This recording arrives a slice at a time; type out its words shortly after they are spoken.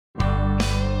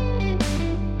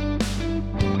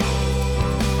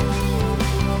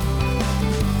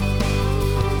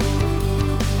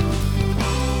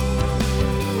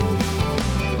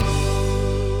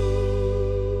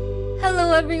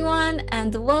everyone,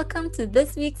 and welcome to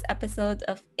this week's episode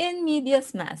of In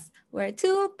Medias Mess, where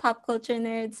two pop culture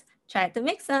nerds try to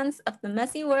make sense of the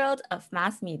messy world of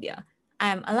mass media.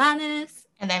 I'm Alanis,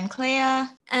 And I'm Clea.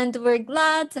 and we're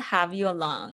glad to have you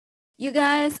along. You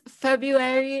guys,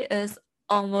 February is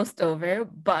almost over,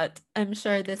 but I'm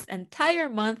sure this entire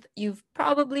month you've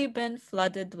probably been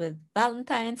flooded with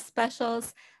Valentine's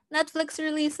specials, Netflix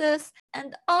releases,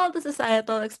 and all the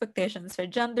societal expectations for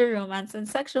gender, romance, and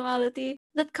sexuality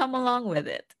that come along with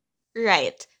it.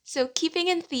 Right. So, keeping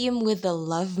in theme with the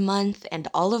love month and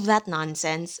all of that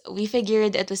nonsense, we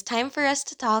figured it was time for us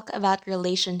to talk about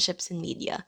relationships in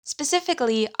media,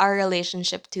 specifically our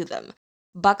relationship to them.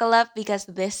 Buckle up because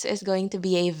this is going to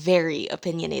be a very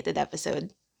opinionated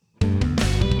episode.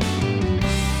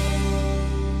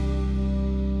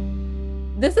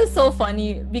 This is so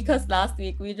funny because last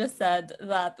week we just said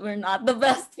that we're not the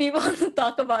best people to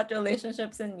talk about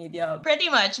relationships in media. Pretty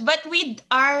much, but we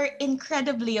are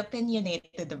incredibly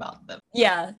opinionated about them.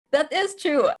 Yeah, that is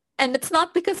true. And it's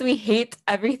not because we hate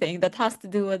everything that has to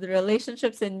do with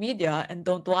relationships in media and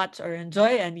don't watch or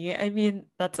enjoy any. I mean,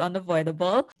 that's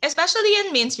unavoidable. Especially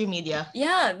in mainstream media.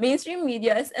 Yeah, mainstream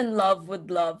media is in love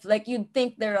with love. Like you'd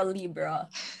think they're a Libra,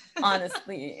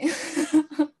 honestly.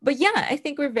 But yeah, I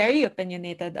think we're very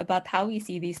opinionated about how we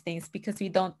see these things because we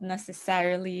don't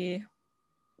necessarily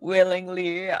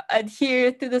willingly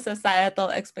adhere to the societal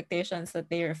expectations that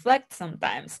they reflect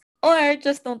sometimes, or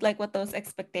just don't like what those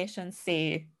expectations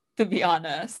say, to be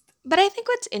honest. But I think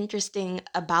what's interesting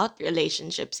about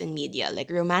relationships in media,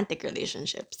 like romantic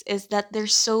relationships, is that they're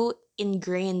so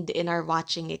ingrained in our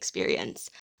watching experience.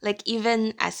 Like,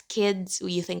 even as kids,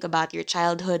 when you think about your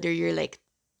childhood or your like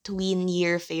tween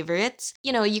year favorites,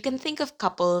 you can think of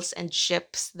couples and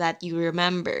ships that you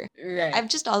remember. Right. I've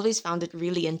just always found it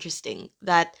really interesting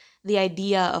that the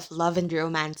idea of love and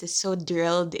romance is so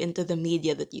drilled into the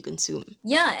media that you consume.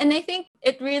 Yeah, and I think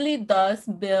it really does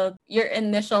build your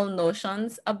initial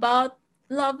notions about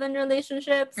love and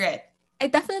relationships. Right. I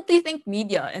definitely think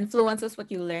media influences what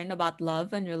you learn about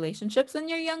love and relationships when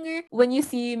you're younger. When you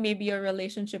see maybe a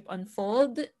relationship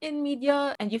unfold in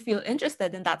media and you feel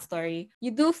interested in that story, you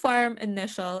do form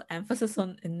initial, emphasis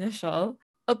on initial,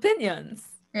 opinions.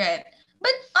 Right.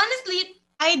 But honestly,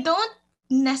 I don't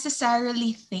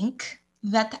necessarily think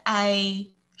that I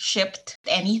shipped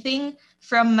anything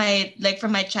from my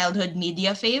childhood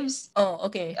media faves, Oh,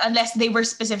 okay. unless they were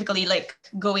specifically like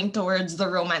going towards the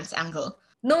romance angle.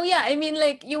 No, yeah, I mean,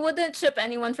 like, you wouldn't ship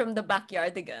anyone from the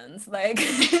backyardigans. Like,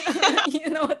 you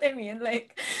know what I mean?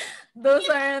 Like, those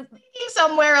aren't.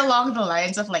 Somewhere along the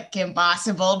lines of like Kim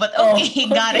Possible, but Oh, okay,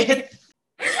 got okay. it.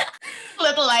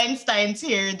 Little Einsteins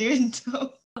here, dude.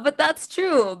 So, But that's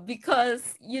true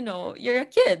because, you're a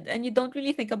kid and you don't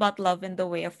really think about love in the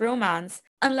way of romance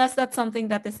unless that's something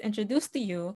that is introduced to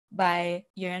you by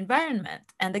your environment.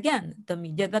 And again, the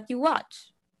media that you watch.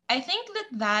 I think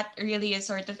that really is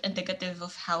sort of indicative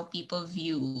of how people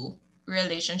view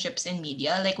relationships in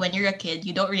media. Like when you're a kid,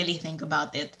 you don't really think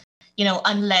about it,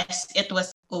 unless it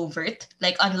was overt,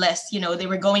 like unless, they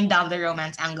were going down the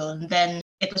romance angle, and then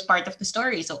it was part of the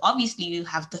story. So obviously you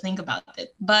have to think about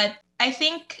it. But I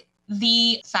think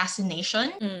the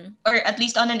fascination, Mm. or at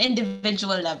least on an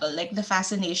individual level, like the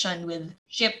fascination with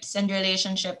ships and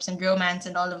relationships and romance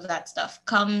and all of that stuff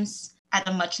comes at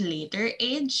a much later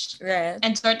age Right.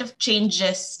 and sort of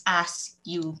changes as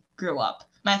you grow up.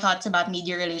 My thoughts about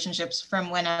media relationships from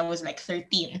when I was like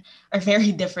 13 are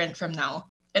very different from now.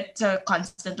 It's a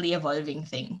constantly evolving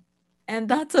thing. And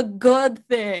that's a good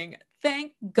thing.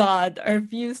 Thank God our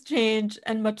views change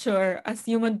and mature as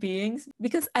human beings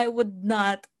because I would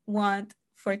not want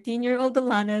 14-year-old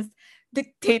Alanis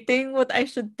dictating what I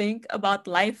should think about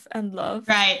life and love.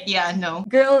 Right, yeah, no.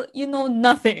 Girl, you know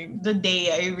nothing. The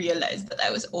day I realized that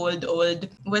I was old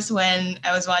was when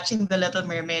I was watching The Little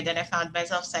Mermaid and I found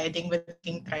myself siding with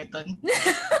King Triton.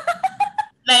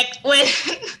 Like when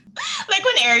like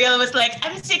when Ariel was like,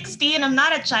 I'm 16, I'm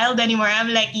not a child anymore. I'm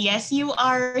like, yes, you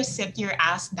are. Sit your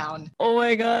ass down. Oh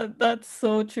my God, that's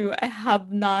so true. I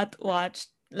have not watched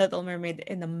Little Mermaid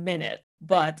in a minute,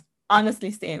 but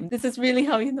honestly, same. This is really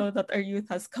how you know that our youth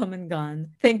has come and gone.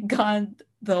 Thank God,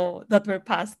 though, that we're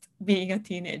past being a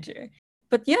teenager.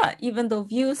 But yeah, even though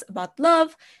views about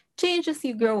love change as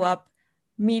you grow up,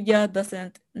 media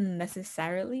doesn't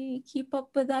necessarily keep up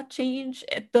with that change.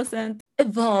 It doesn't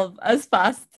evolve as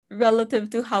fast relative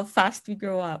to how fast we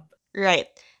grow up. Right.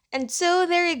 And so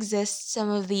there exist some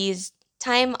of these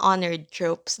time honored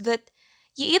tropes that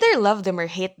you either love them or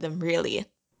hate them, really.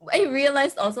 I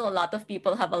realized also a lot of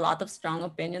people have a lot of strong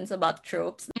opinions about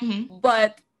tropes, Mm-hmm.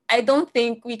 but I don't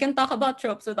think we can talk about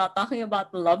tropes without talking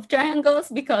about love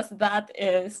triangles because that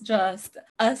is just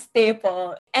a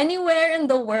staple. Anywhere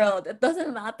in the world, it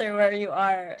doesn't matter where you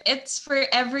are. It's for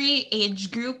every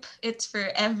age group, it's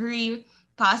for every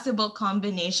possible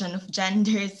combination of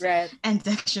genders Right. and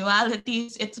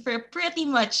sexualities. It's for pretty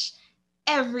much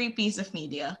every piece of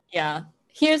media. Yeah.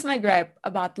 Here's my gripe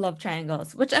about love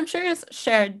triangles, which I'm sure is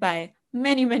shared by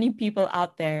many, many people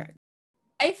out there.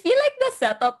 I feel like the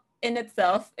setup in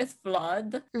itself is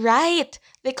flawed. Right.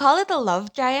 They call it a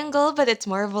love triangle, but it's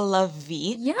more of a love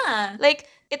V. Yeah. Like,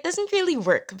 it doesn't really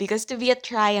work because to be a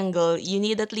triangle, you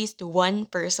need at least one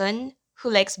person who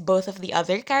likes both of the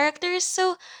other characters.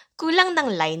 So, kulang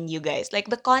ng line, you guys. Like,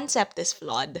 the concept is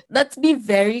flawed. Let's be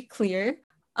very clear.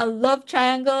 A love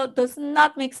triangle does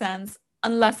not make sense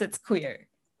unless it's queer.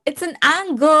 It's an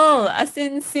angle, as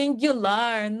in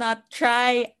singular, not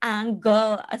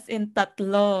triangle, as in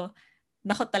tatlo.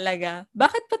 Nako talaga.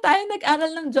 Bakit pa tayo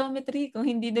nag-aral ng geometry kung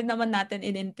hindi din naman natin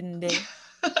inintindi?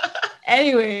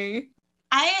 Anyway.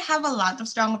 I have a lot of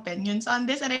strong opinions on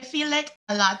this, and I feel like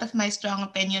a lot of my strong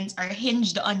opinions are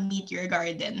hinged on Meet Your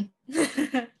Garden.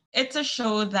 It's a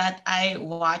show that I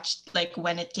watched like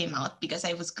when it came out because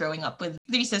I was growing up with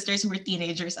three sisters who were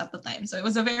teenagers at the time. So it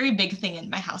was a very big thing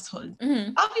in my household.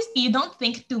 Mhm. Obviously, you don't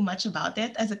think too much about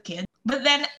it as a kid. But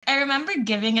then I remember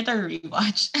giving it a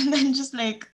rewatch and then just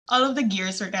like all of the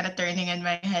gears were kind of turning in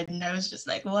my head. And I was just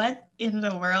like, what in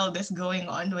the world is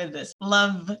going on with this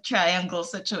love triangle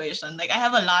situation? Like, I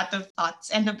have a lot of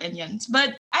thoughts and opinions.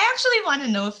 But I actually want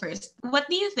to know first, what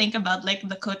do you think about like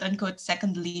the quote unquote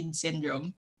second lead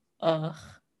syndrome? Ugh.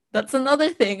 That's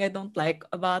another thing I don't like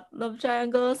about love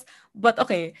triangles. But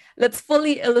okay, let's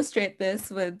fully illustrate this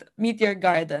with Meet Your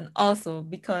Garden also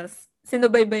because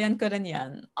sinubaybayan ko rin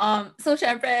yan. So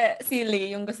syempre, si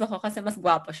Lee, yung gusto ko kasi mas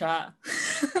gwapo siya.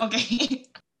 Okay.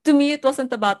 To me, it wasn't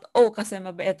about, oh, kasi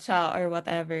mabait siya or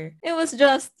whatever. It was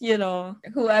just,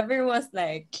 whoever was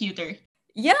like, Cuter.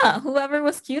 yeah, whoever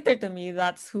was cuter to me,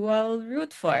 that's who I'll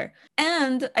root for.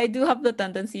 And I do have the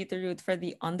tendency to root for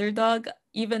the underdog,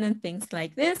 even in things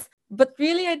like this. But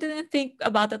really, I didn't think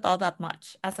about it all that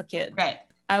much as a kid. Right.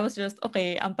 I was just,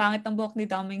 okay, ang pangit ng buhok ni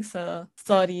Daming sa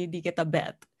sorry, di kita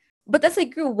bet. But as I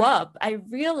grew up, I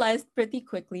realized pretty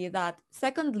quickly that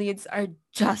second leads are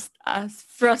just as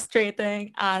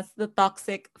frustrating as the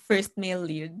toxic first male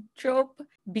lead trope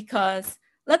because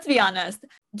let's be honest,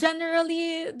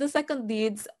 generally the second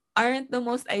leads aren't the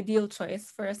most ideal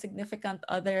choice for a significant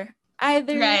other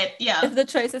either. Right. Yeah. If the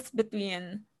choice is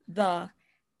between the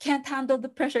can't handle the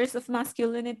pressures of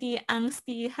masculinity,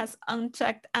 angsty, has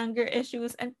unchecked anger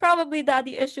issues, and probably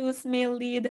daddy issues male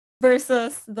lead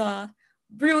versus the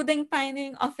brooding,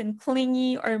 pining, often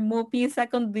clingy or mopey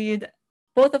second lead,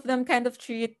 both of them kind of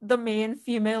treat the main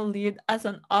female lead as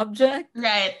an object.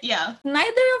 Right. Yeah.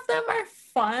 Neither of them are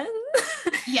fun.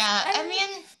 Yeah. I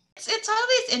mean, it's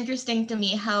always interesting to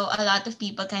me how a lot of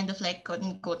people kind of like quote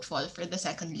unquote fall for the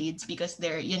second leads because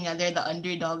they're they're the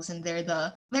underdogs and they're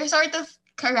sort of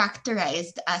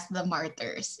characterized as the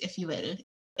martyrs, if you will,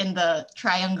 in the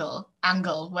triangle,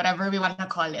 angle, whatever we want to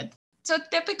call it. So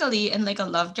typically in like a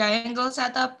love triangle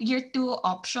setup, your two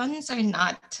options are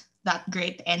not that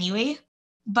great anyway.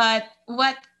 But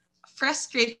what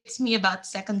frustrates me about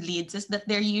second leads is that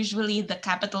they're usually the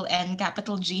capital N,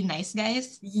 capital G nice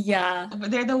guys. Yeah.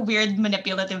 They're the weird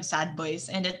manipulative sad boys.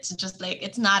 And it's just like,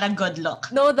 it's not a good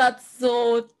look. No, that's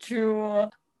so true.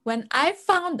 When I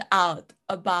found out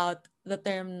about the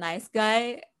term nice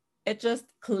guy, it just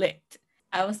clicked.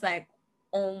 I was like,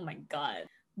 oh my God.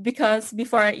 Because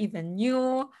before I even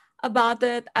knew about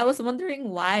it, I was wondering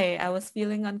why I was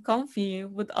feeling uncomfy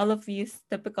with all of these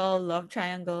typical love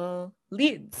triangle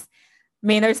leads,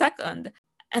 main or second.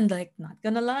 And like, not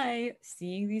gonna lie,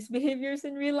 seeing these behaviors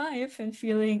in real life and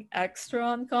feeling extra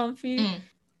uncomfy,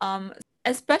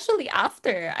 especially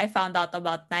after I found out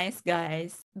about nice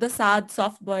guys, the sad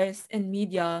soft boys in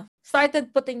media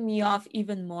started putting me off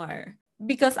even more.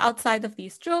 Because outside of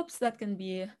these tropes that can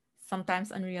be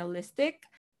sometimes unrealistic,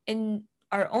 in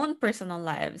our own personal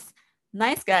lives,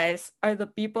 nice guys are the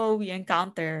people we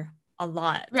encounter a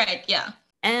lot. Right, yeah.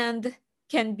 And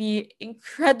can be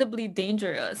incredibly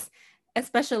dangerous,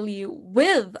 especially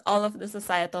with all of the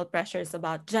societal pressures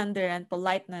about gender and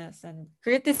politeness and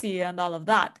courtesy and all of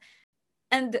that.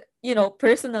 And,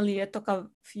 personally, it took a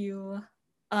few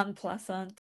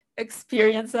unpleasant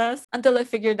experiences until I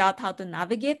figured out how to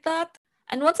navigate that.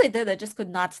 And once I did, I just could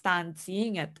not stand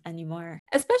seeing it anymore.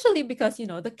 Especially because,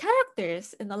 the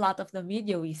characters in a lot of the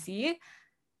media we see,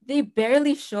 they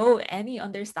barely show any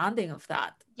understanding of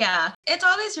that. Yeah, it's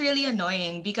always really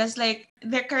annoying because like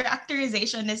their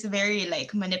characterization is very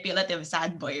like manipulative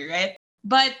sad boy, right?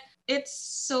 But it's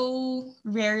so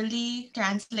rarely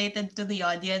translated to the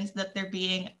audience that they're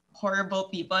being horrible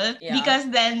people Yeah. because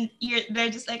then they're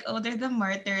just like, oh, they're the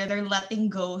martyr, they're letting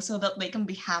go so that they can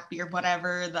be happy or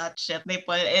whatever that shit they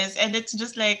put is, and it's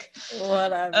just like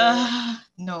Whatever.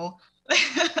 no.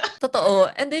 Totoo.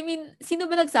 And I mean, sino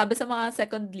ba nagsabi sa mga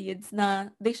second leads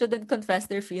na they shouldn't confess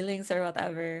their feelings or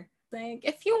whatever? Like,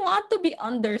 if you want to be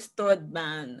understood,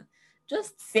 man,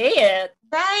 just say it.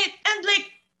 Right. And like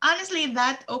honestly,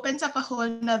 that opens up a whole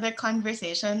nother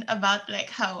conversation about like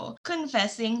how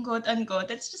confessing, quote unquote,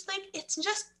 it's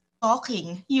just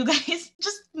talking. You guys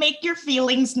just make your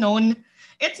feelings known.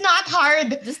 It's not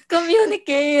hard. Just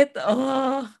communicate.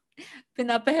 Oh,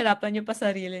 pinapahirapan niyo pa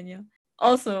sarili niyo.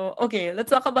 Also, okay,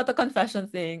 let's talk about the confession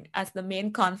thing as the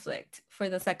main conflict for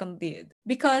the second lead.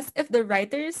 Because if the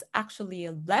writers actually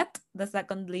let the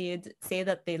second lead say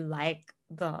that they like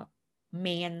the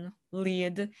main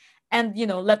lead and,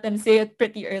 let them say it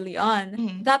pretty early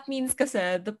on, that means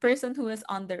kasi the person who is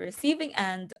on the receiving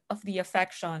end of the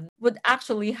affection would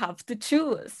actually have to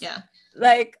choose. Yeah.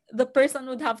 Like, the person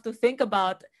would have to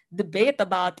debate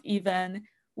about even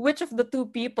which of the two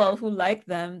people who like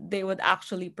them they would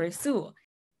actually pursue.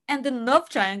 And in love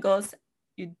triangles,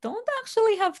 you don't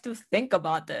actually have to think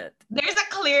about it. There's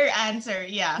a clear answer,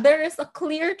 yeah. There is a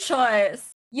clear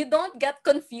choice. You don't get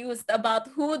confused about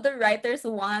who the writers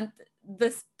want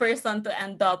this person to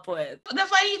end up with. The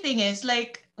funny thing is,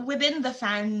 like, within the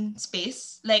fan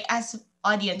space, like, as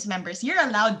audience members, you're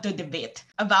allowed to debate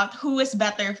about who is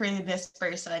better for this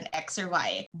person, X or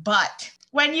Y. But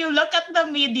when you look at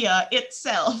the media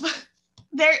itself,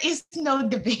 there is no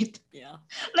debate. Yeah.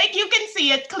 Like, you can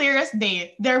see it clear as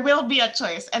day. There will be a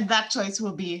choice, and that choice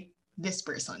will be this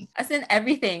person. As in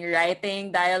everything,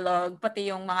 writing, dialogue, pati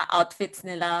yung mga outfits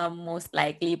nila, most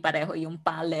likely pareho yung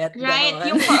palette. Right, ganon.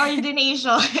 yung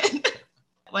coordination.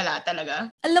 Wala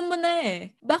talaga. Alam mo na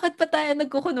eh. Bakit pa tayo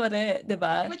nagkukunwari, di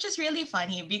ba? Which is really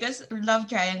funny because love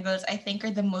triangles, I think,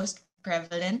 are the most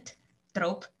prevalent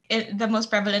trope, the most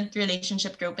prevalent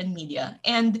relationship trope in media.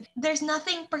 And there's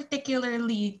nothing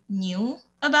particularly new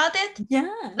about it. Yeah.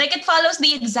 Like, it follows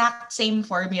the exact same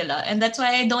formula. And that's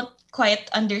why I don't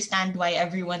quite understand why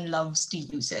everyone loves to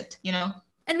use it, you know?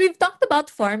 And we've talked about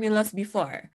formulas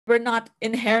before. We're not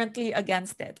inherently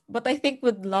against it. But I think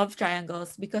with love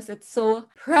triangles, because it's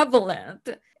so prevalent,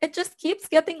 it just keeps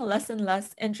getting less and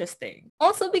less interesting.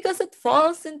 Also because it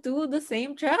falls into the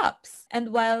same traps.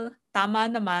 And while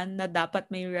tama naman na dapat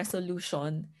may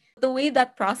resolution, the way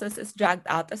that process is dragged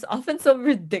out is often so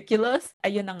ridiculous.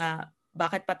 Ayun na nga,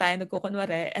 bakit pa tayo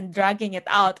nagkukunwari and dragging it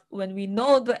out when we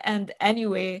know the end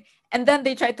anyway. And then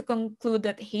they try to conclude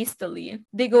it hastily.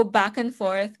 They go back and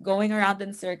forth, going around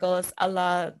in circles a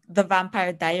la The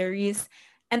Vampire Diaries.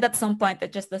 And at some point,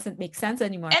 it just doesn't make sense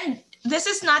anymore. And this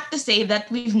is not to say that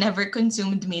we've never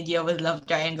consumed media with love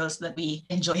triangles that we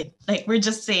enjoyed. Like, we're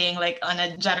just saying, like, on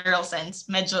a general sense,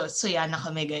 medyo suya na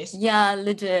kami, guys. Yeah,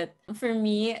 legit. For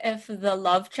me, if the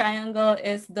love triangle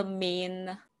is the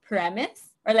main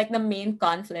premise or like the main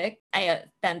conflict, I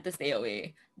tend to stay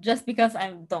away. Just because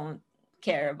I don't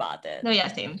care about it. No,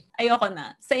 yeah, same. Ayoko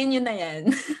na. Sa inyo na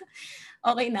yan.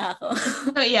 Okay na ako.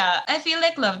 So yeah, I feel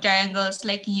like love triangles,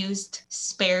 like, used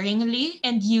sparingly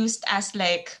and used as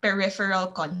like peripheral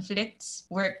conflicts,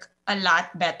 work a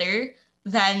lot better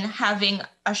than having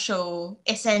a show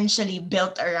essentially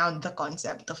built around the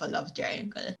concept of a love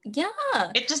triangle. Yeah.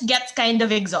 It just gets kind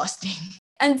of exhausting.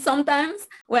 And sometimes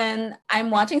when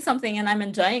I'm watching something and I'm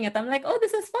enjoying it, I'm like, oh,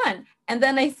 this is fun. And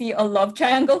then I see a love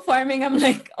triangle forming. I'm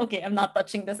like, okay, I'm not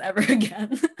touching this ever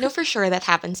again. No, for sure, that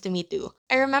happens to me too.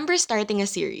 I remember starting a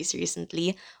series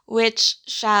recently, which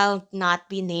shall not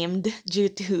be named due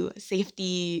to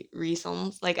safety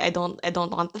reasons. Like, I don't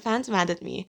want the fans mad at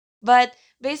me. But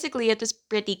basically, it was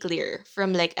pretty clear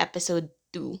from like episode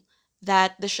 2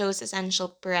 that the show's essential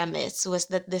premise was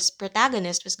that this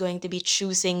protagonist was going to be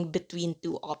choosing between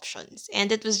two options.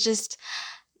 And it was just,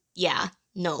 yeah,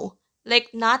 no. Like,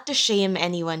 not to shame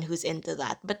anyone who's into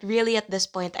that, but really at this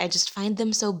point, I just find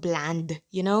them so bland,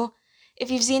 you know? If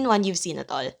you've seen one, you've seen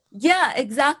it all. Yeah,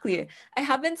 exactly. I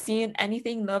haven't seen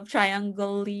anything love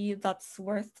triangle-y that's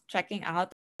worth checking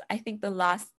out. I think the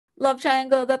last love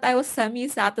triangle that I was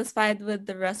semi-satisfied with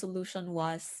the resolution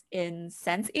was in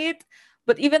Sense8.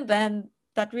 But even then,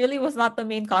 that really was not the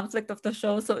main conflict of the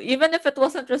show. So even if it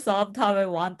wasn't resolved how I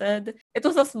wanted, it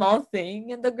was a small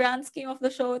thing in the grand scheme of the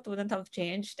show. It wouldn't have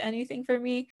changed anything for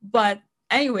me. But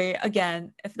Anyway,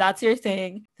 again, if that's your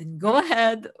thing, then go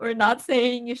ahead. We're not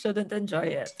saying you shouldn't enjoy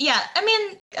it. Yeah, I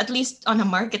mean, at least on a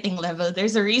marketing level,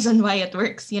 there's a reason why it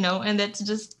works, and it's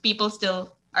just people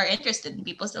still are interested and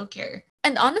people still care.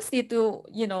 And honestly, to,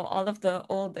 all of the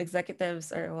old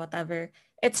executives or whatever,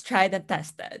 it's tried and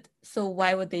tested. So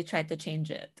why would they try to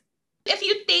change it? If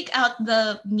you take out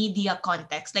the media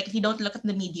context, like if you don't look at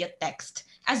the media text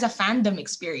as a fandom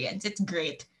experience, it's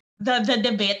great. The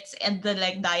debates and the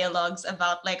like dialogues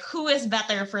about like who is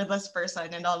better for this person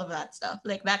and all of that stuff,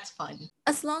 like that's fun.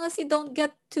 As long as you don't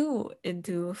get too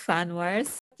into fan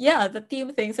wars, yeah, the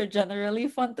team things are generally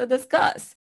fun to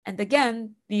discuss. And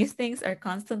again, these things are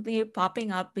constantly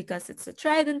popping up because it's a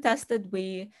tried and tested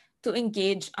way to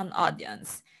engage an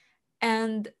audience.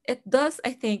 And it does,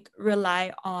 I think,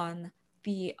 rely on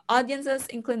the audience's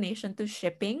inclination to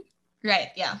shipping. Right,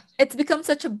 yeah. It's become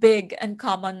such a big and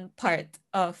common part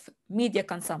of media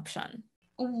consumption.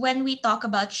 When we talk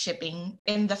about shipping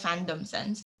in the fandom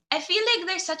sense, I feel like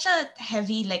there's such a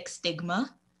heavy like stigma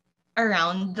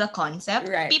around the concept.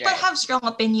 Right, People right. have strong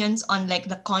opinions on like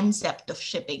the concept of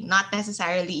shipping, not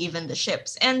necessarily even the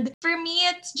ships. And for me,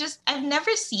 it's just I've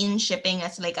never seen shipping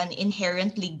as like an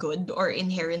inherently good or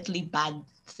inherently bad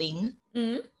thing.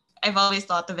 Mhm. I've always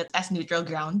thought of it as neutral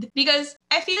ground because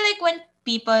I feel like when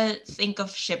people think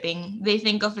of shipping, they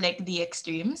think of like the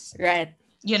extremes. Right.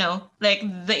 Like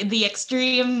the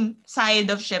extreme side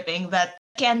of shipping that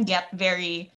can get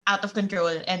very out of control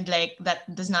and like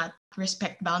that does not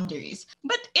respect boundaries.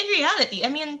 But in reality, I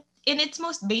mean, in its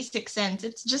most basic sense,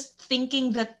 it's just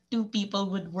thinking that two people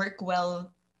would work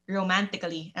well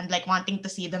romantically and like wanting to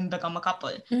see them become a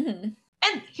couple. Mhm.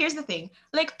 And here's the thing,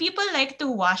 like people like to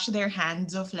wash their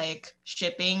hands of like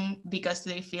shipping because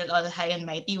they feel all high and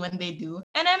mighty when they do.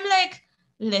 And I'm like,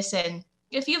 listen,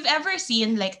 if you've ever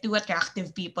seen like two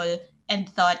attractive people and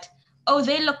thought, oh,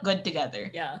 they look good together.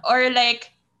 Yeah. Or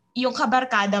like, yung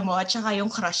kabarkada mo at saka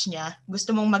yung crush niya, gusto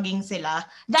mong maging sila,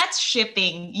 that's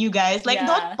shipping, you guys. Like, Yeah.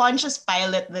 don't Pontius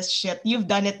Pilate this shit. You've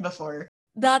done it before.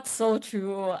 That's so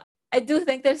true. I do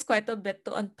think there's quite a bit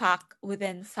to unpack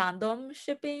within fandom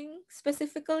shipping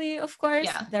specifically, of course.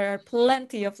 Yeah. There are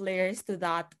plenty of layers to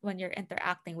that when you're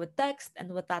interacting with text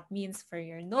and what that means for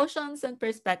your notions and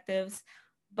perspectives.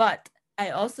 But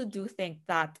I also do think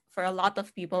that for a lot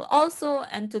of people also,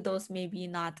 and to those maybe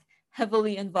not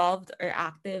heavily involved or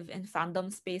active in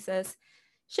fandom spaces,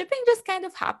 shipping just kind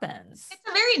of happens. It's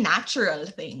a very natural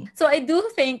thing. So I do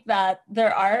think that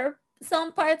there are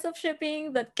some parts of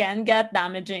shipping that can get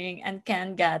damaging and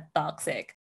can get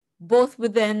toxic, both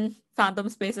within fandom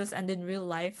spaces and in real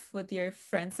life with your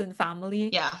friends and family.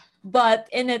 Yeah. But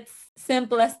in its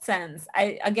simplest sense,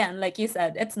 again, like you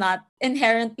said, it's not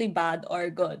inherently bad or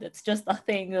good. It's just a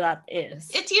thing that is.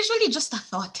 It's usually just a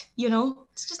thought,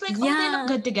 It's just like, oh, they Yeah. look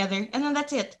good together. And then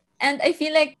that's it. And I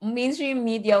feel like mainstream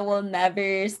media will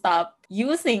never stop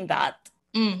using that.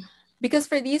 Mm. Because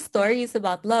for these stories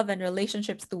about love and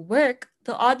relationships to work,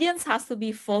 the audience has to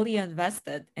be fully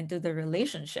invested into the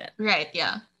relationship. Right,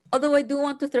 yeah. Although I do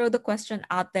want to throw the question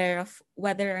out there of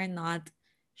whether or not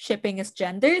shipping is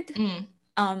gendered.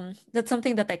 That's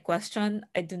something that I question.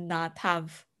 I do not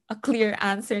have a clear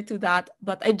answer to that,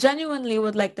 but I genuinely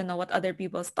would like to know what other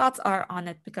people's thoughts are on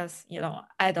it because,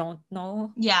 I don't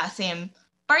know. Yeah, same.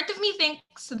 Part of me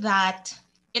thinks that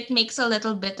it makes a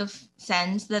little bit of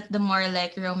sense that the more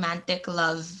like romantic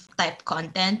love type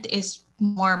content is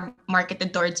more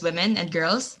marketed towards women and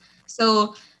girls.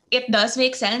 So it does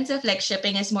make sense if like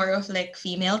shipping is more of like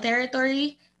female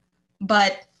territory,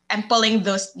 but I'm pulling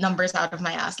those numbers out of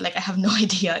my ass. Like I have no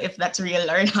idea if that's real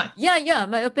or not. Yeah.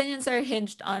 My opinions are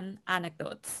hinged on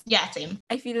anecdotes. Yeah, same.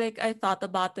 I feel like I thought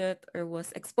about it or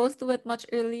was exposed to it much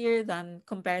earlier than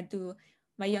compared to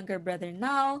my younger brother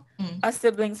now. Us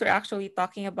siblings were actually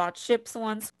talking about ships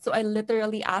once. So I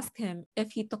literally asked him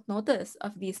if he took notice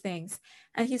of these things.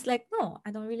 And he's like, no, I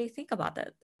don't really think about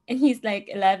it. And he's like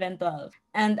 11, 12.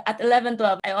 And at 11,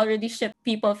 12, I already shipped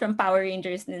people from Power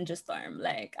Rangers Ninja Storm.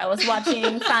 Like, I was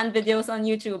watching fan videos on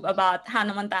YouTube about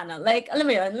Hannah Montana. Like, alam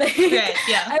mo yun? Like, Right,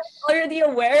 yeah. I'm already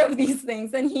aware of these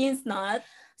things and he's not.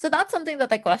 So that's something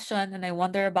that I question and I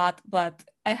wonder about, but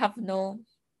I have no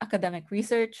academic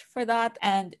research for that.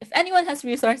 And if anyone has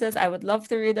resources, I would love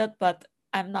to read it, but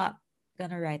I'm not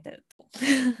gonna write it.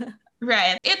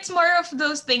 Right. It's more of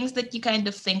those things that you kind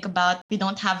of think about. We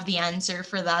don't have the answer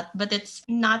for that, but it's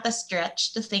not a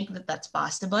stretch to think that that's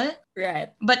possible. Right.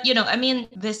 But, I mean,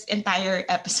 this entire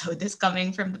episode is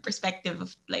coming from the perspective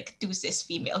of like two cis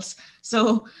females.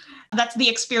 So that's the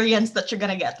experience that you're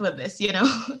going to get with this,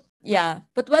 Yeah.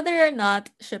 But whether or not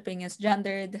shipping is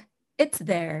gendered, it's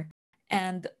there.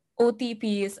 And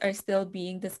OTPs are still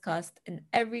being discussed in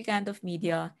every kind of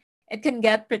media. It can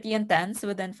get pretty intense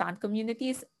within fan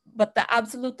communities, but the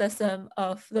absolutism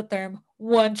of the term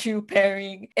one true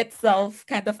pairing itself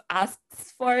kind of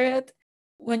asks for it.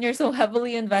 When you're so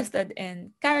heavily invested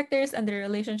in characters and their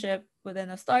relationship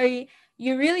within a story,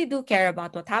 you really do care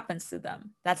about what happens to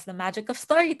them. That's the magic of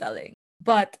storytelling.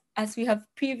 But as we have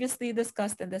previously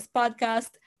discussed in this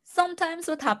podcast, sometimes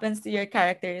what happens to your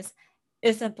characters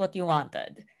isn't what you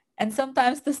wanted. And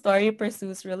sometimes the story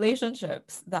pursues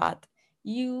relationships that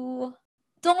you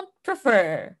don't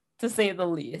prefer, to say the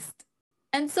least.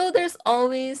 And so there's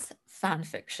always fan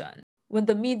fiction. When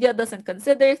the media doesn't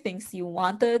consider things you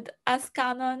wanted as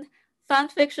canon, fan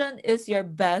fiction is your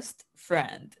best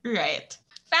friend. Right.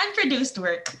 Fan produced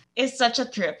work is such a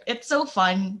trip. It's so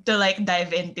fun to like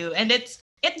dive into, and it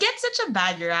gets such a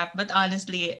bad rap, but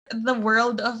honestly, the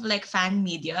world of like fan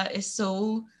media is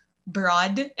so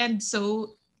broad and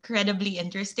so incredibly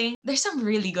interesting. There's some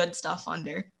really good stuff on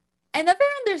there. I never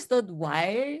understood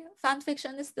why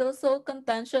fanfiction is still so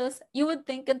contentious. You would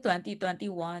think in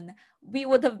 2021 we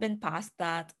would have been past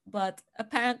that, but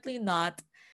apparently not.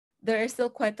 There are still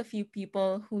quite a few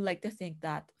people who like to think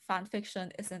that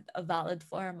fanfiction isn't a valid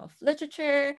form of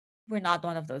literature. We're not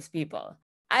one of those people.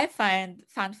 I find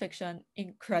fanfiction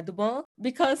incredible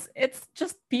because it's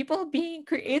just people being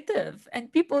creative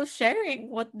and people sharing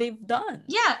what they've done.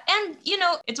 Yeah, and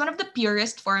it's one of the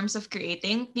purest forms of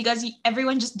creating because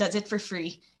everyone just does it for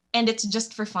free and it's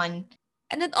just for fun.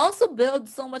 And it also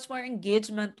builds so much more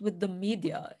engagement with the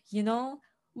media,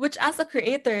 which as a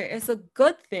creator is a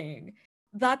good thing.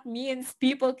 That means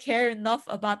people care enough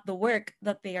about the work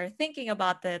that they are thinking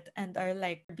about it and are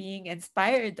like being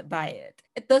inspired by it.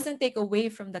 It doesn't take away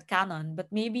from the canon, but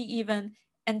maybe even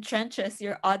entrenches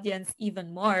your audience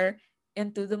even more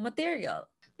into the material.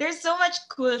 There's so much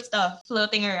cool stuff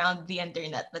floating around the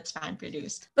internet that's fan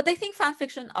produced. But I think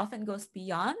fanfiction often goes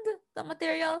beyond the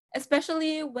material,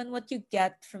 especially when what you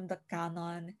get from the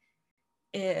canon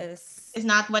is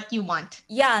not what you want.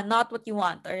 Yeah, not what you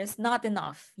want or is not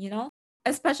enough,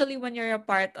 Especially when you're a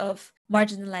part of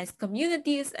marginalized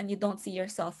communities and you don't see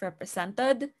yourself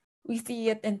represented. We see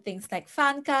it in things like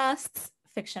fan casts,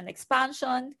 fiction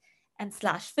expansion, and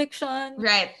slash fiction.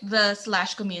 Right, the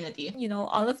slash community.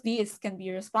 All of these can be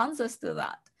responses to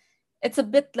that. It's a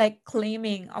bit like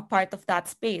claiming a part of that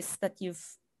space that you've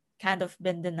kind of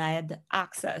been denied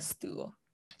access to.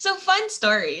 So, fun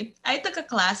story. I took a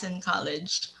class in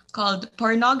college called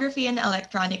Pornography and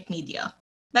Electronic Media.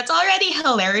 That's already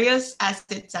hilarious as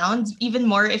it sounds, even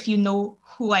more if you know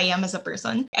who I am as a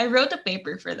person. I wrote a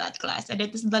paper for that class, and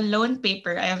it is the lone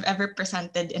paper I have ever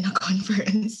presented in a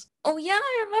conference. Oh, yeah,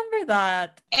 I remember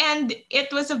that. And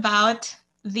it was about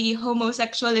the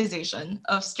homosexualization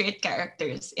of straight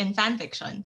characters in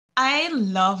fanfiction. I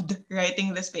loved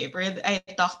writing this paper. I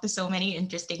talked to so many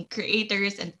interesting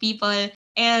creators and people.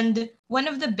 And one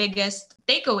of the biggest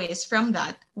takeaways from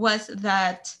that was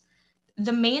that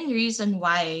the main reason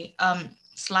why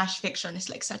slash fiction is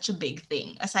like such a big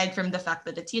thing, aside from the fact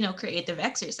that it's, creative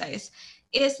exercise,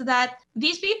 is that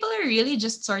these people are really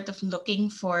just sort of looking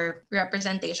for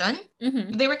representation.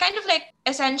 Mm-hmm. They were kind of like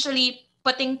essentially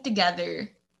putting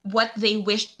together what they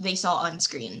wished they saw on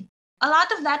screen. A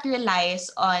lot of that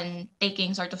relies on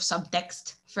taking sort of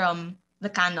subtext from the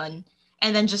canon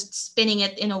and then just spinning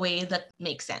it in a way that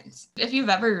makes sense. If you've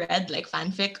ever read like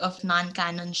fanfic of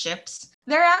non-canon ships,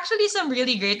 there are actually some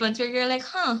really great ones where you're like,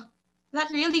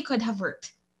 that really could have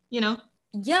worked,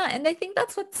 Yeah, and I think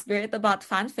that's what's great about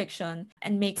fanfiction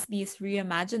and makes these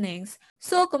reimaginings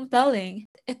so compelling.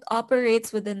 It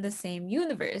operates within the same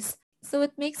universe, so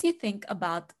it makes you think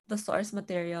about the source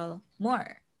material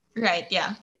more. Right,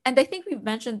 yeah. And I think we've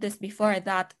mentioned this before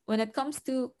that when it comes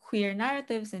to queer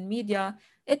narratives in media,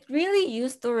 it really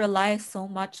used to rely so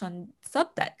much on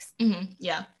subtext. Mm-hmm,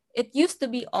 yeah. It used to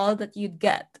be all that you'd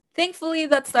get. Thankfully,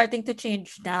 that's starting to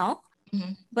change now.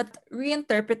 Mm-hmm. But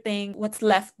reinterpreting what's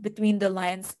left between the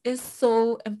lines is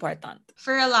so important.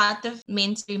 For a lot of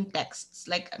mainstream texts,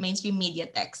 like mainstream media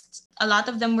texts, a lot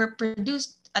of them were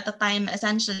produced at a time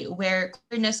essentially where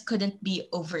queerness couldn't be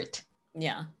overt.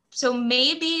 Yeah. So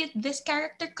maybe this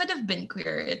character could have been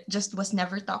queer. It just was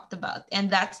never talked about. And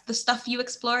that's the stuff you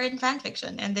explore in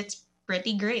fanfiction. And it's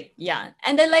pretty great. Yeah.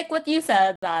 And I like what you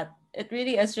said that it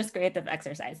really is just creative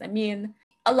exercise. I mean,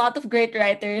 a lot of great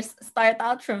writers start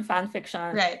out from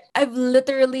fanfiction. Right. I've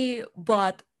literally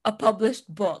bought a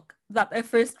published book that I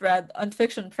first read on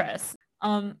Fiction Press.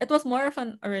 It was more of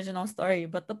an original story,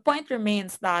 but the point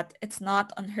remains that it's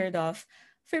not unheard of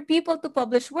for people to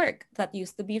publish work that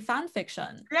used to be fan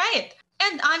fiction. Right.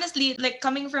 And honestly, like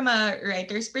coming from a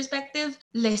writer's perspective,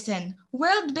 listen,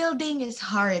 world building is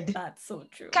hard. That's so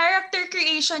true. Character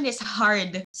creation is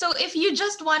hard. So if you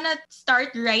just want to start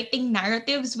writing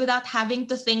narratives without having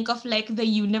to think of like the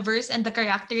universe and the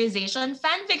characterization,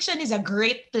 fan fiction is a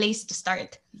great place to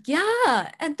start. Yeah,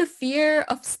 and the fear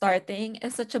of starting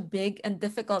is such a big and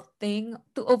difficult thing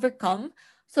to overcome.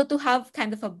 So to have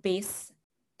kind of a base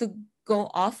to go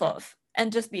off of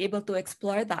and just be able to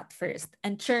explore that first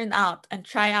and churn out and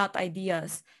try out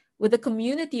ideas with a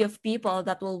community of people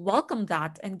that will welcome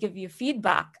that and give you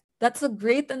feedback. That's a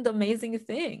great and amazing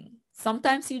thing.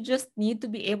 Sometimes you just need to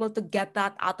be able to get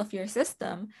that out of your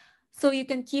system so you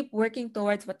can keep working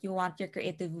towards what you want your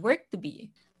creative work to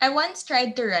be. I once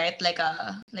tried to write like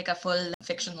a full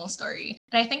fictional story,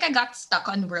 and I think I got stuck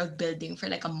on world building for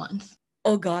like a month.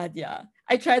 Oh God, yeah.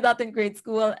 I tried that in grade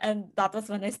school and that was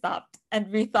when I stopped and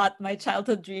rethought my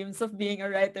childhood dreams of being a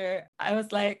writer. I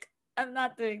was like, I'm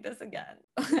not doing this again.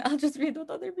 I'll just read what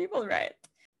other people write.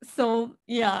 So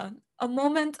yeah, a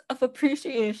moment of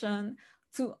appreciation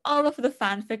to all of the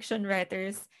fan fiction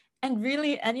writers and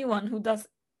really anyone who does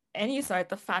any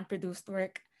sort of fan produced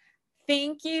work.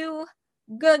 Thank you.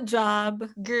 Good job.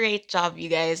 Great job, you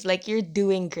guys. Like, you're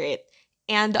doing great.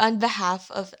 And on behalf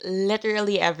of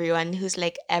literally everyone who's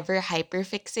like ever hyper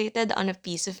fixated on a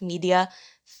piece of media,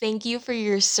 thank you for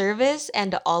your service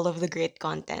and all of the great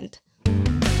content.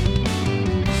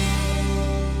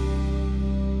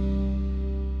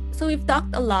 So we've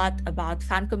talked a lot about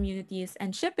fan communities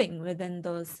and shipping within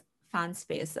those fan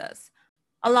spaces.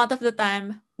 A lot of the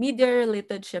time,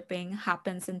 media-related shipping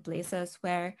happens in places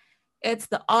where it's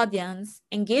the audience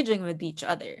engaging with each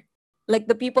other. Like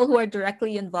the people who are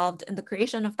directly involved in the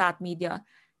creation of that media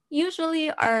usually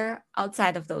are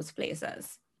outside of those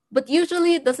places. But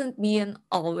usually it doesn't mean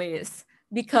always,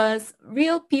 because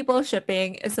real people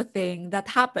shipping is a thing that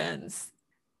happens.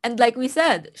 And like we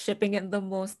said, shipping in the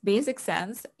most basic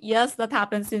sense, yes, that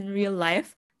happens in real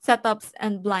life. Setups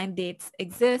and blind dates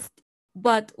exist.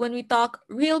 But when we talk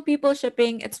real people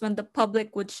shipping, it's when the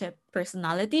public would ship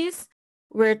personalities.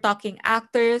 We're talking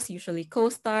actors, usually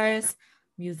co-stars,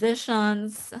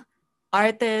 musicians,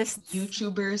 artists,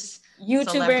 YouTubers, YouTubers.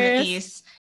 celebrities,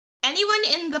 anyone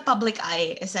in the public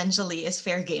eye essentially is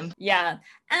fair game. Yeah.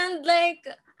 And like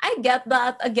I get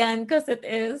that again because it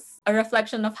is a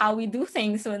reflection of how we do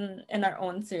things in our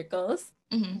own circles.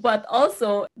 Mhm. But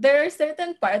also there are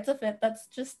certain parts of it that's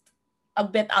just a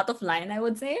bit out of line, I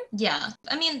would say. Yeah.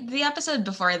 I mean, the episode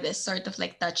before this sort of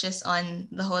like touches on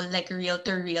the whole like real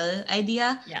to real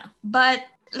idea. Yeah. But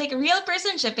like real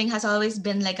person shipping has always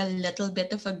been like a little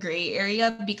bit of a gray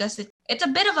area because it's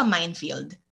a bit of a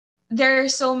minefield. There are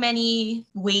so many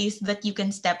ways that you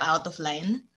can step out of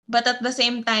line. But at the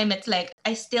same time, it's like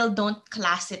I still don't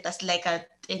class it as like an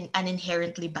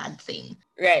inherently bad thing.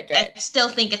 Right, I still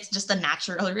think it's just a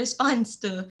natural response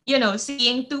to,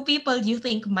 seeing two people you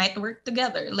think might work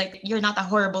together. Like, you're not a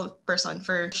horrible person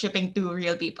for shipping two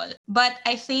real people. But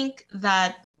I think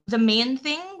that the main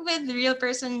thing with real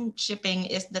person shipping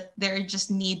is that there just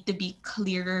need to be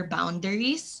clearer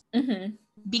boundaries. Mm-hmm.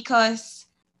 Because,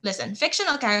 listen,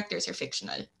 fictional characters are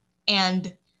fictional.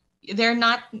 And they're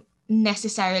not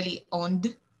necessarily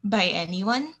owned by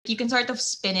anyone. You can sort of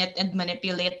spin it and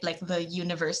manipulate like the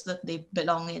universe that they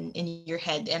belong in your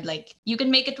head, and like you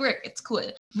can make it work. It's cool.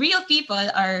 Real people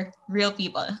are real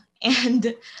people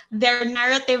and their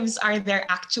narratives are their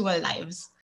actual lives.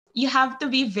 You have to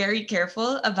be very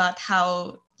careful about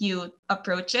how you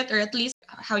approach it, or at least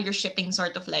how your shipping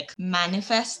sort of like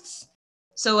manifests,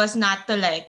 so as not to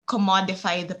like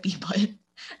commodify the people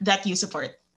that you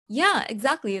support. Yeah,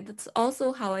 exactly. That's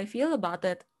also how I feel about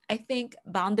it. I think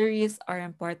boundaries are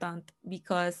important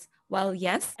because while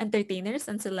yes, entertainers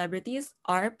and celebrities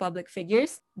are public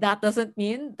figures, that doesn't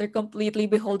mean they're completely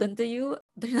beholden to you.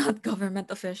 They're not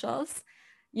government officials.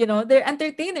 They're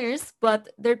entertainers, but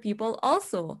they're people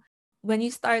also. When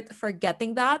you start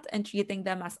forgetting that and treating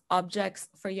them as objects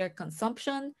for your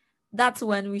consumption, that's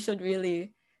when we should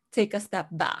really take a step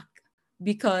back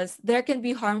because there can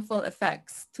be harmful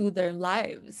effects to their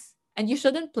lives. And you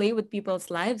shouldn't play with people's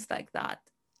lives like that.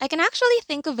 I can actually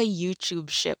think of a YouTube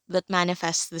ship that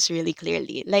manifests this really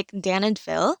clearly, like Dan and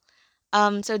Phil.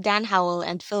 So Dan Howell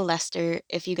and Phil Lester,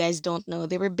 if you guys don't know,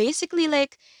 they were basically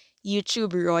like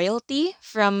YouTube royalty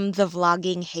from the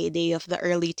vlogging heyday of the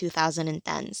early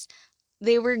 2010s.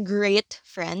 They were great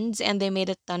friends and they made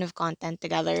a ton of content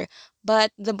together.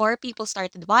 But the more people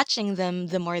started watching them,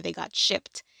 the more they got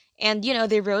shipped. And,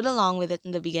 they rode along with it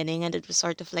in the beginning and it was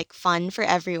sort of like fun for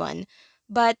everyone.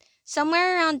 But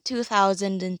Somewhere around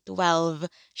 2012,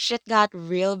 shit got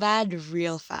real bad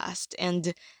real fast.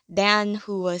 And Dan,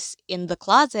 who was in the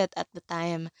closet at the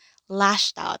time,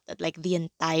 lashed out at like the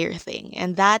entire thing.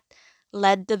 And that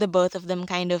led to the both of them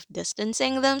kind of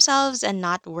distancing themselves and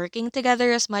not working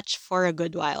together as much for a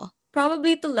good while.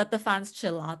 Probably to let the fans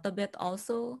chill out a bit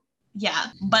also.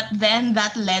 Yeah, but then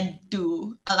that led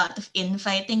to a lot of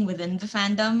infighting within the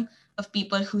fandom of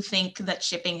people who think that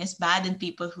shipping is bad and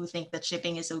people who think that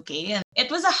shipping is okay, and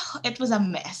it was a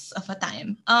mess of a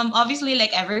time. Obviously,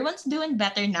 like, everyone's doing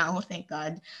better now, thank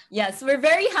God. Yes, we're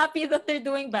very happy that they're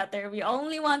doing better. We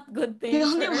only want good We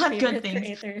things for only our want good favorite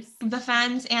things. creators. The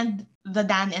fans and the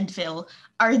Dan and Phil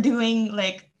are doing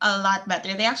like a lot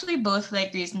better. They actually both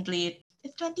like recently.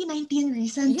 It's 2019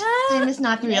 recent. Yeah. Time is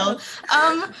not real.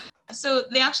 Yes. So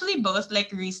they actually both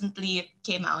like recently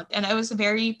came out, and I was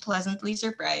very pleasantly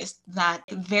surprised that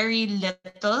very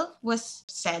little was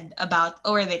said about,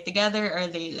 oh, are they together? Are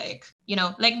they like,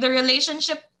 like the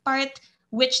relationship part,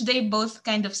 which they both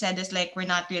kind of said is like, we're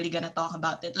not really gonna talk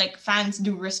about it. Like, fans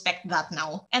do respect that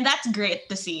now, and that's great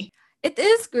to see. It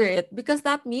is great because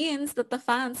that means that the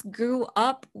fans grew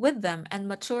up with them and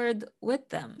matured with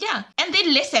them. Yeah, and they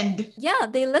listened.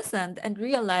 Yeah, they listened and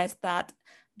realized that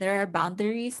there are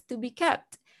boundaries to be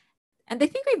kept. And I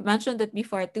think we've mentioned it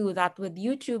before too, that with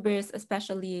YouTubers,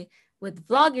 especially with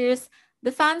vloggers,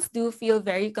 the fans do feel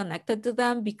very connected to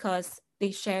them because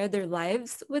they share their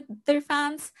lives with their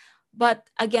fans. But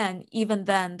again, even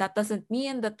then, that doesn't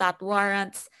mean that that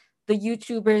warrants the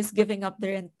YouTubers giving up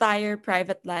their entire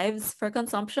private lives for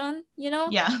consumption,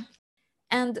 Yeah.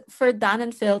 And for Dan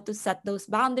and Phil to set those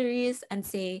boundaries and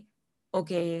say,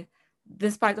 okay,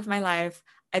 this part of my life,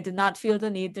 I do not feel the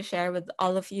need to share with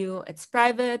all of you. It's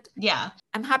private. Yeah.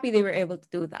 I'm happy they were able to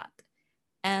do that.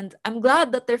 And I'm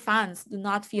glad that their fans do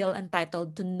not feel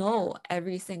entitled to know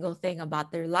every single thing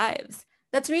about their lives.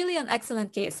 That's really an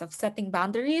excellent case of setting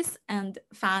boundaries and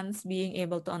fans being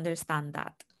able to understand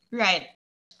that. Right.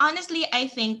 Honestly, I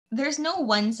think there's no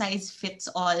one size fits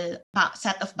all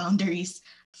set of boundaries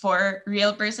for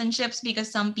real personships, because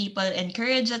some people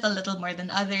encourage it a little more than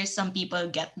others. Some people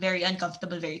get very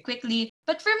uncomfortable very quickly.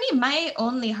 But for me, my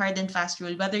only hard and fast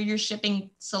rule, whether you're shipping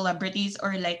celebrities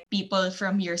or like people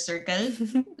from your circle,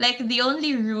 like the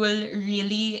only rule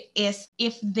really is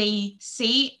if they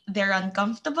say they're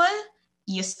uncomfortable,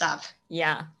 you stop.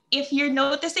 Yeah. If you're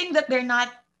noticing that they're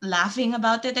not laughing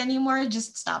about it anymore,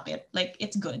 just stop it. Like,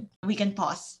 it's good. We can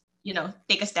pause,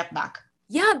 take a step back.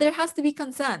 Yeah, there has to be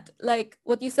consent. Like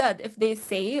what you said, if they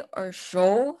say or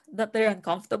show that they're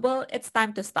uncomfortable, it's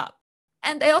time to stop.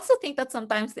 And I also think that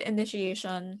sometimes the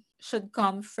initiation should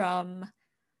come from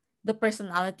the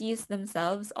personalities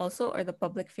themselves also, or the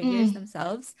public figures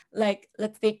themselves. Like,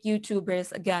 let's take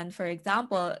YouTubers again, for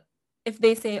example. If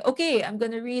they say, okay, I'm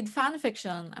going to read fan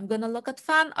fiction, I'm going to look at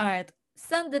fan art,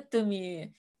 send it to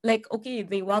me. Like, okay,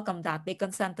 they welcome that. They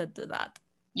consented to that.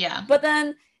 Yeah. But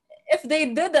then if they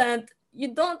didn't,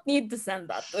 you don't need to send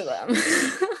that to them.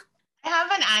 I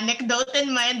have an anecdote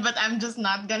in mind, but I'm just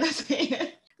not gonna say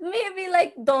it. Maybe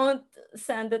like don't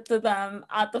send it to them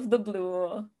out of the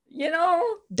blue,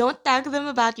 Don't tag them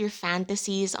about your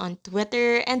fantasies on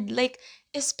Twitter, and like,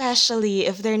 especially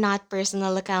if they're not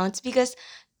personal accounts, because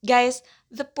guys,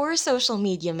 the poor social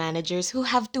media managers who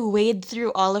have to wade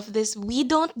through all of this, we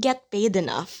don't get paid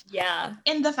enough. Yeah.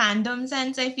 In the fandom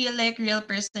sense, I feel like real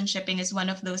person shipping is one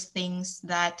of those things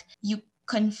that you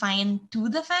confine to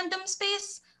the fandom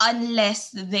space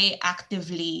unless they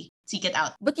actively seek it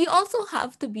out. But you also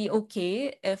have to be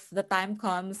okay if the time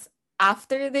comes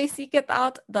after they seek it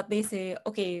out that they say,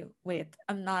 okay, wait,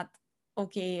 I'm not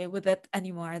okay with it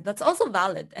anymore. That's also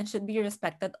valid and should be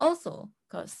respected also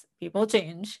because people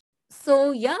change.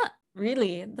 So, yeah,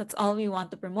 really, that's all we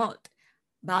want to promote.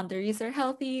 Boundaries are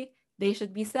healthy, they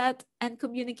should be set and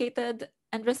communicated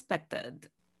and respected.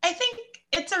 I think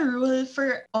it's a rule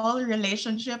for all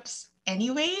relationships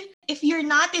anyway. If you're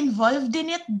not involved in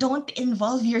it, don't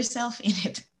involve yourself in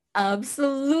it.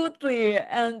 Absolutely.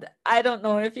 And I don't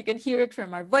know if you can hear it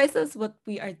from our voices, but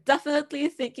we are definitely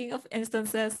thinking of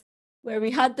instances where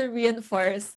we had to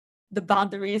reinforce the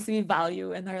boundaries we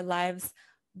value in our lives.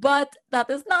 But that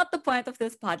is not the point of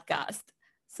this podcast.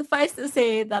 Suffice to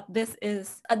say that this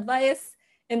is advice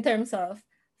in terms of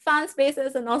fan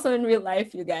spaces and also in real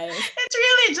life, you guys. It's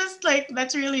really just like,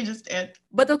 that's really just it.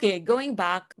 But okay, going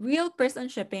back, real person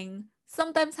shipping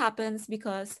sometimes happens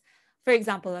because, for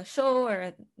example, a show or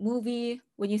a movie,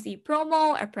 when you see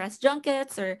promo or press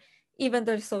junkets or even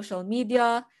their social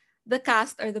media, the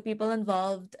cast or the people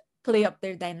involved play up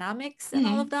their dynamics and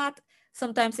all of that.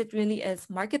 Sometimes it really is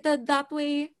marketed that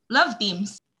way. Love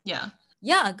teams. Yeah.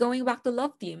 Yeah, going back to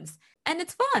love teams. And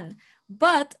it's fun.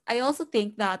 But I also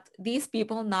think that these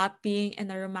people not being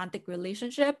in a romantic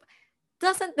relationship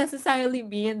doesn't necessarily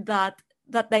mean that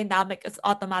that dynamic is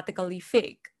automatically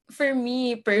fake. For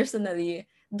me personally,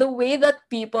 the way that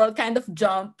people kind of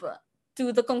jump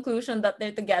to the conclusion that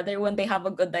they're together when they have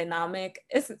a good dynamic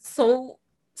is so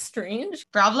strange.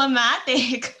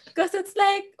 Problematic. Because it's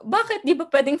like, bakit di ba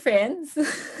pwedeng friends?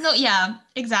 No, yeah,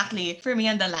 exactly. For me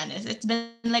and Delanis, it's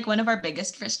been like one of our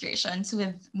biggest frustrations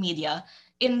with media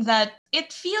in that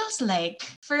it feels like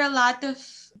for a lot of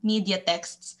media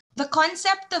texts, the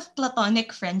concept of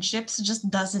platonic friendships just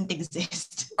doesn't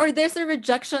exist. Or there's a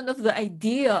rejection of the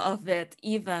idea of it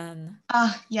even.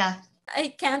 Yeah.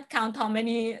 I can't count how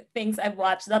many things I've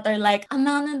watched that are like, a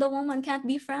man and a woman can't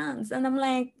be friends. And I'm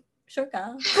like, sure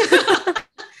ka.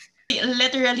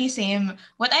 Literally same.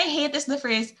 What I hate is the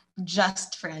phrase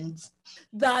just friends.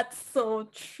 That's so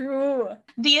true.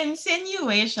 The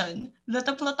insinuation that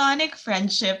a platonic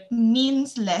friendship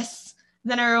means less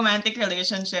than a romantic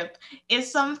relationship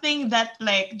is something that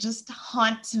like just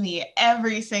haunts me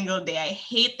every single day. I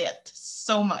hate it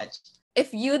so much.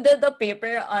 If you did a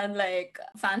paper on like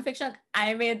fan fiction,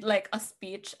 I made like a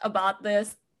speech about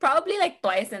this probably like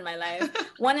twice in my life.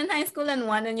 One in high school and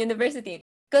one in university.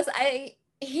 Because I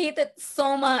hate it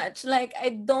so much. Like I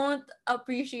don't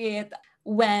appreciate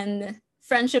when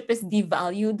friendship is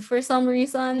devalued for some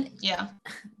reason. Yeah.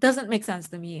 Doesn't make sense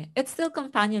to me. It's still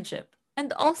companionship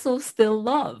and also still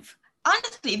love.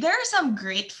 Honestly, there are some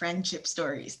great friendship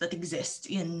stories that exist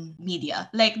in media.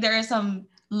 Like there are some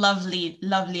lovely,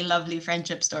 lovely, lovely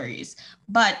friendship stories.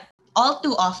 But all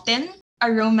too often,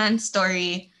 a romance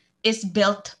story is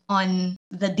built on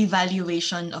the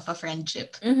devaluation of a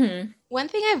friendship. Mm-hmm. One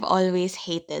thing I've always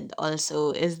hated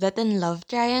also is that in love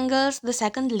triangles, the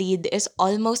second lead is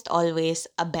almost always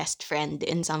a best friend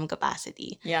in some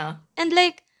capacity. Yeah. And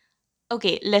like,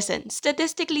 okay, listen,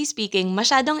 statistically speaking,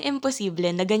 masyadong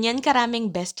imposible na ganyan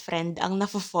karaming best friend ang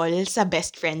nafo-fall sa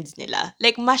best friends nila.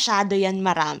 Like, masyado yan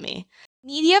marami.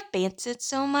 Media paints it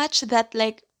so much that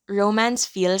like romance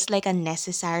feels like a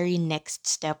necessary next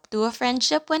step to a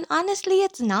friendship when honestly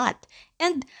it's not.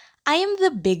 And I am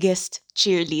the biggest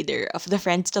cheerleader of the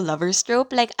friends to lovers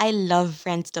trope. Like, I love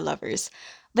friends to lovers.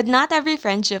 But not every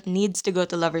friendship needs to go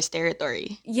to lovers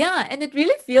territory. Yeah, and it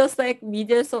really feels like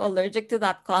media is so allergic to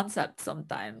that concept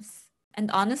sometimes. And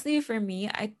honestly, for me,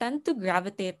 I tend to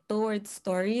gravitate towards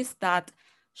stories that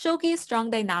showcase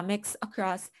strong dynamics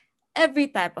across every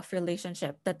type of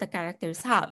relationship that the characters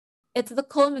have. It's the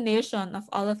culmination of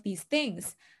all of these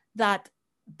things that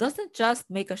doesn't just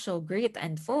make a show great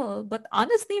and full, but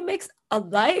honestly makes a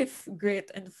life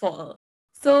great and full.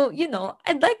 So,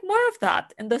 I'd like more of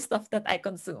that in the stuff that I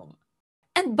consume.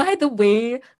 And by the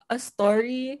way, a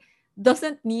story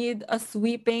doesn't need a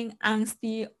sweeping,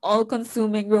 angsty, all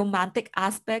consuming romantic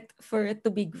aspect for it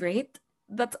to be great.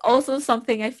 That's also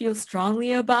something I feel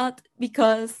strongly about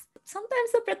because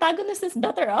sometimes the protagonist is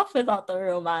better off without a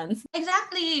romance.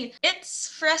 Exactly. It's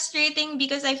frustrating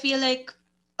because I feel like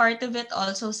part of it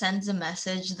also sends a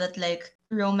message that like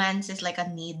romance is like a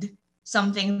need,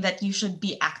 something that you should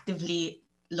be actively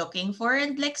looking for.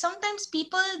 And like sometimes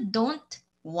people don't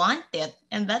want it,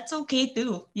 and that's okay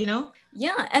too, you know?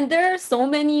 Yeah, and there are so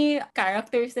many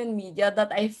characters in media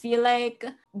that I feel like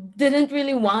didn't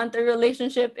really want a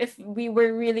relationship if we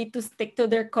were really to stick to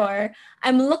their core.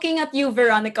 I'm looking at you,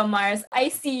 Veronica Mars. I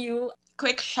see you.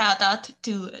 Quick shout out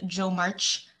to Joe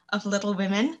March of Little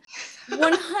Women.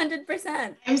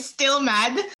 100%. I'm still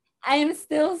mad, I'm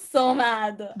still so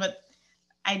mad. but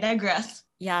I digress.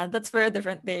 Yeah, that's for a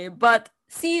different day. But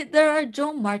see, there are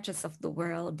Joe Marches of the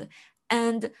world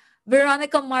and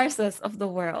Veronica Marses of the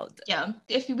world. Yeah,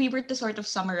 if we were to sort of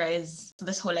summarize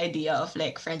this whole idea of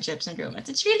like friendships and romance,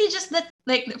 it's really just that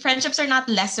like friendships are not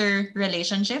lesser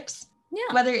relationships.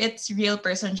 Yeah. Whether it's real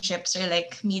person ships or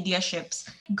like media ships,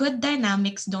 good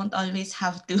dynamics don't always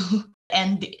have to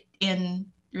end in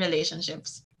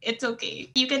relationships. It's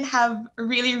okay. You can have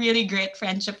really, really great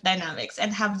friendship dynamics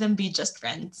and have them be just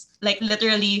friends. Like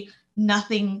literally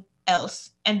nothing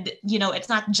else. And it's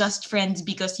not just friends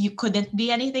because you couldn't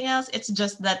be anything else. It's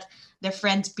just that they're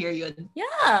friends, period.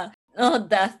 Yeah. Oh,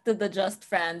 death to the just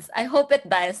friends. I hope it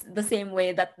dies the same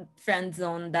way that Friend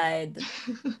Zone died.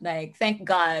 Like, thank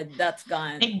God that's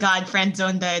gone. Thank God friend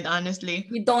zone died, honestly.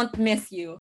 We don't miss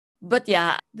you. But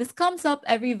yeah, this comes up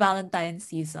every Valentine's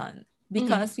season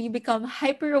because we become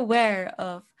hyper aware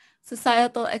of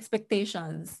societal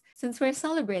expectations since we're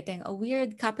celebrating a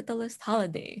weird capitalist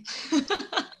holiday.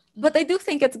 But I do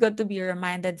think it's good to be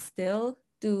reminded still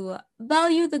to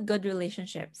value the good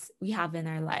relationships we have in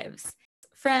our lives.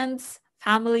 Friends,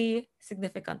 family,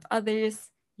 significant others,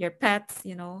 your pets,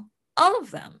 all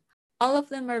of them. All of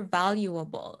them are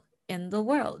valuable in the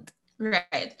world.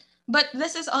 Right. But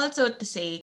this is also to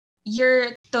say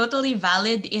you're totally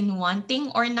valid in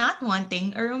wanting or not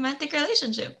wanting a romantic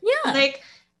relationship. Yeah. Like,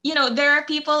 there are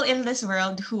people in this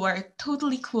world who are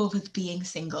totally cool with being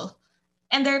single.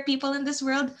 And there are people in this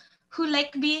world who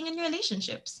like being in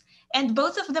relationships. And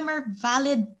both of them are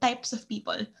valid types of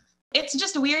people. It's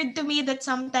just weird to me that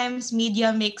sometimes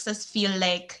media makes us feel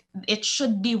like it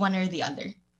should be one or the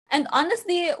other. And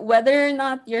honestly, whether or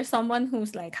not you're someone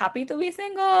who's like happy to be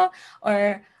single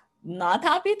or not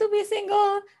happy to be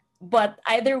single, but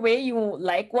either way you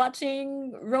like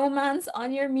watching romance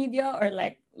on your media or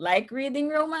like reading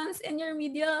romance in your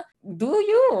media, do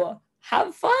you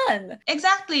have fun?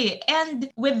 Exactly.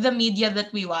 And with the media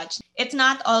that we watch, it's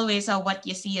not always a what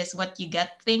you see is what you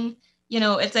get thing.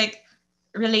 It's like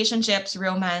relationships,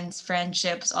 romance,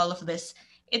 friendships, all of this.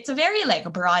 It's a very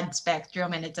like broad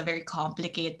spectrum and it's a very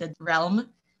complicated realm.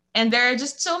 And there are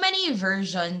just so many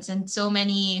versions and so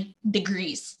many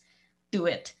degrees to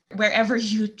it. Wherever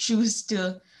you choose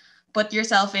to put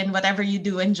yourself in, whatever you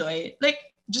do enjoy, like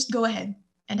just go ahead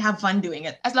and have fun doing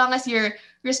it. As long as you're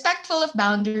respectful of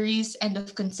boundaries and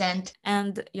of consent.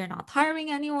 And you're not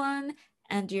harming anyone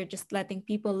and you're just letting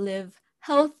people live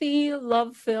healthy,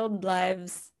 love-filled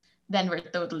lives, then we're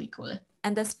totally cool.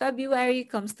 And as February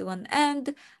comes to an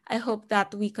end, I hope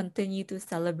that we continue to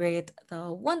celebrate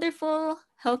the wonderful,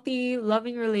 healthy,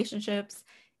 loving relationships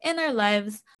in our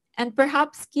lives and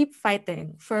perhaps keep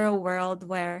fighting for a world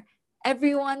where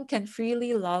everyone can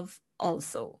freely love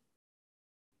also.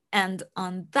 And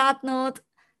on that note,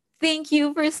 thank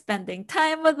you for spending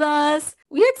time with us.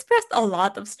 We expressed a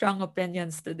lot of strong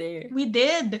opinions today. We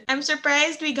did. I'm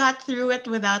surprised we got through it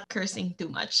without cursing too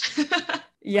much.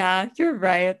 Yeah, you're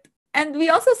right. And we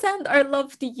also send our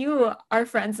love to you, our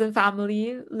friends and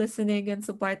family listening and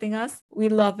supporting us. We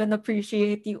love and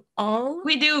appreciate you all.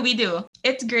 We do.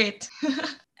 It's great.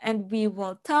 And we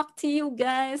will talk to you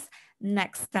guys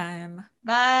next time.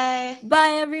 Bye.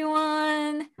 Bye,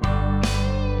 everyone.